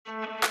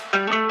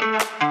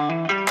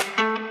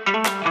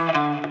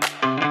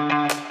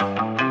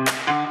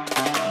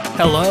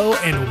Hello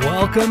and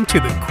welcome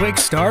to the Quick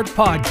Start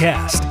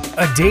Podcast,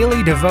 a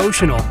daily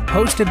devotional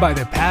hosted by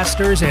the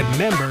pastors and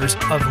members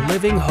of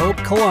Living Hope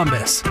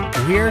Columbus.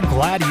 We're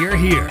glad you're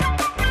here.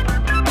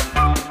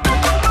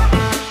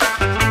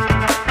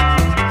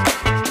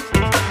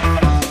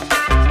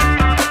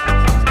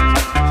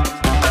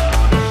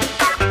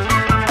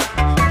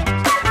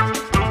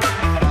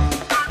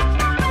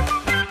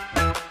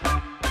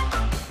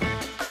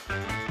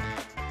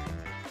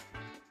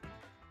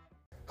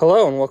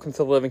 Hello and welcome to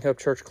the Living Hope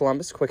Church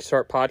Columbus Quick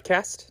Start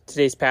Podcast.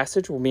 Today's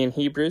passage will be in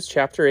Hebrews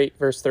chapter 8,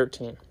 verse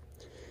 13.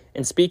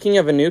 In speaking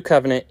of a new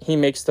covenant, he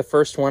makes the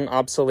first one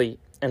obsolete,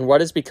 and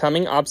what is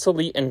becoming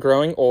obsolete and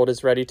growing old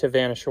is ready to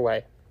vanish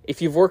away.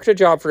 If you've worked a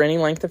job for any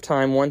length of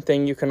time, one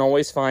thing you can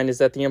always find is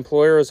that the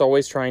employer is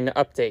always trying to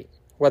update.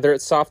 Whether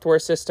it's software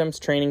systems,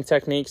 training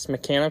techniques,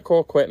 mechanical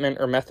equipment,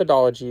 or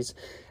methodologies,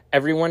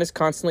 everyone is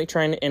constantly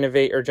trying to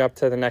innovate or jump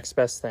to the next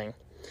best thing.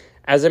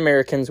 As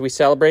Americans, we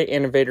celebrate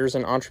innovators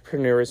and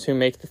entrepreneurs who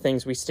make the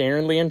things we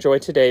standardly enjoy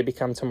today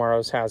become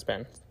tomorrow's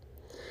has-been.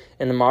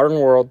 In the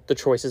modern world, the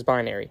choice is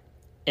binary: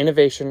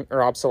 innovation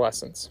or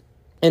obsolescence.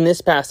 In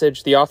this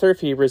passage, the author of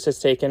Hebrews has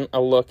taken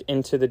a look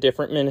into the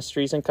different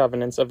ministries and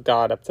covenants of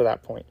God up to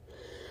that point.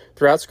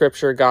 Throughout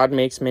Scripture, God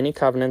makes many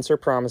covenants or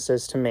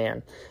promises to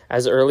man,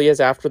 as early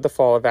as after the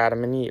fall of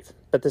Adam and Eve.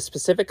 But the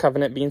specific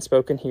covenant being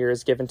spoken here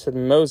is given to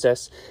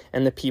Moses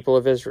and the people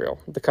of Israel,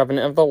 the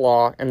covenant of the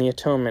law and the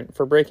atonement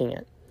for breaking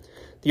it.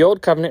 The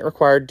old covenant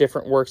required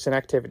different works and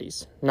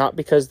activities, not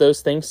because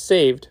those things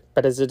saved,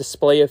 but as a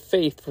display of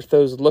faith for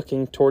those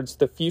looking towards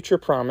the future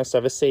promise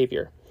of a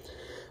Savior.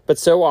 But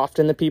so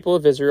often the people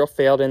of Israel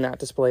failed in that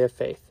display of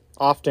faith.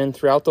 Often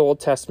throughout the Old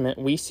Testament,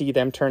 we see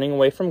them turning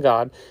away from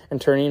God and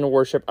turning to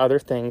worship other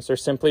things or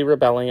simply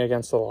rebelling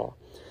against the law.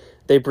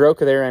 They broke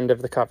their end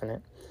of the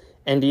covenant.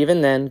 And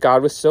even then,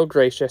 God was still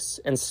gracious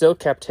and still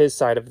kept his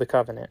side of the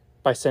covenant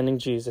by sending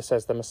Jesus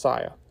as the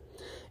Messiah.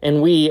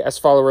 And we, as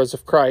followers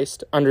of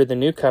Christ, under the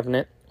new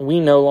covenant,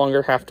 we no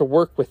longer have to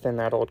work within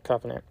that old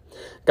covenant.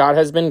 God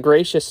has been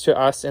gracious to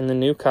us in the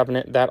new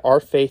covenant that our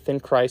faith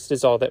in Christ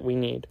is all that we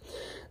need.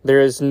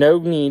 There is no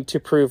need to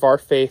prove our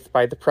faith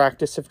by the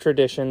practice of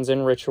traditions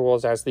and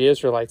rituals as the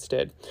Israelites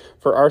did,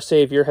 for our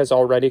Savior has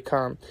already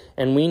come,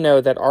 and we know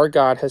that our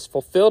God has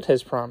fulfilled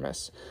his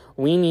promise.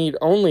 We need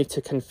only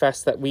to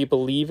confess that we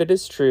believe it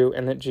is true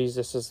and that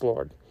Jesus is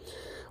Lord.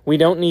 We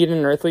don't need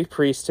an earthly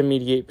priest to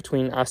mediate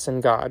between us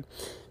and God,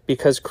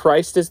 because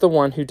Christ is the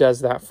one who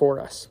does that for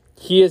us.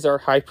 He is our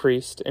high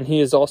priest, and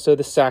he is also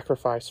the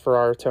sacrifice for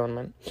our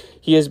atonement.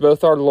 He is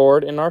both our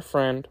Lord and our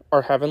friend,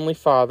 our heavenly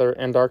Father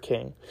and our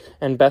King.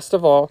 And best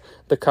of all,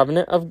 the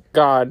covenant of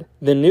God,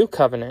 the new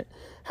covenant,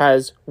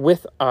 has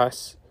with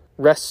us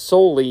rests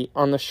solely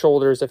on the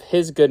shoulders of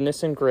his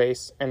goodness and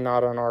grace and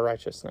not on our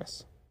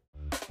righteousness.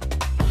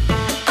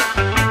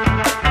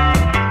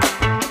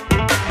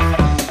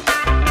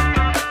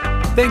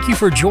 Thank you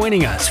for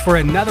joining us for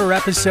another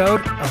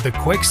episode of the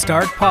Quick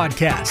Start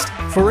Podcast.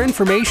 For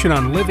information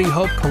on Living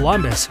Hope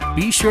Columbus,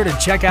 be sure to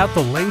check out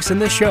the links in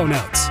the show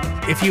notes.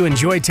 If you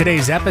enjoyed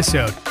today's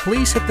episode,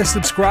 please hit the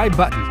subscribe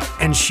button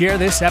and share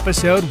this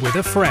episode with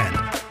a friend.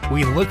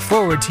 We look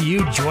forward to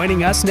you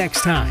joining us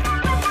next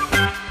time.